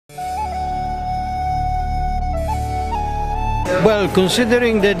Well,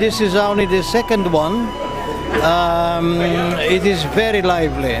 considering that this is only the second one, it is very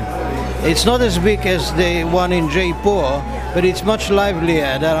lively. It's not as big as the one in Jaipur, but it's much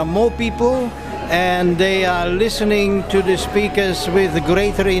livelier. There are more people and they are listening to the speakers with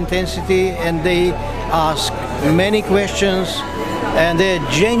greater intensity, and they ask many questions, and they're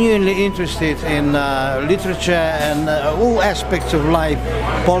genuinely interested in literature and all aspects of life,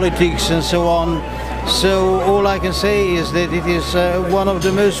 politics and so on. So all I can say is that it is one of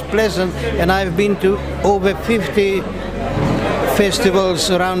the most pleasant, and I've been to over 50 festivals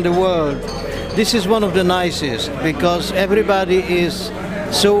around the world. This is one of the nicest because everybody is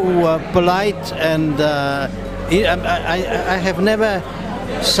so polite, and I have never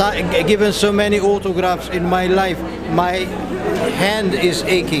given so many autographs in my life. My hand is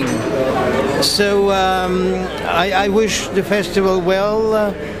aching. So I wish the festival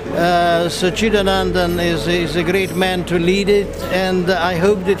well. Sachidanandan is a great man to lead it, and I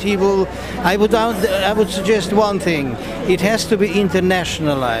hope that he will. I would suggest one thing: it has to be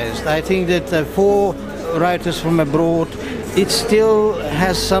internationalized. I think that for writers from abroad, it still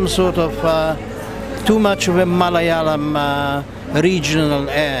has some sort of too much of a Malayalam regional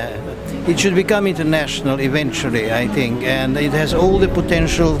air. It should become international eventually, I think, and it has all the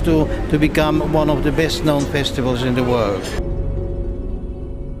potential to become one of the best known festivals in the world.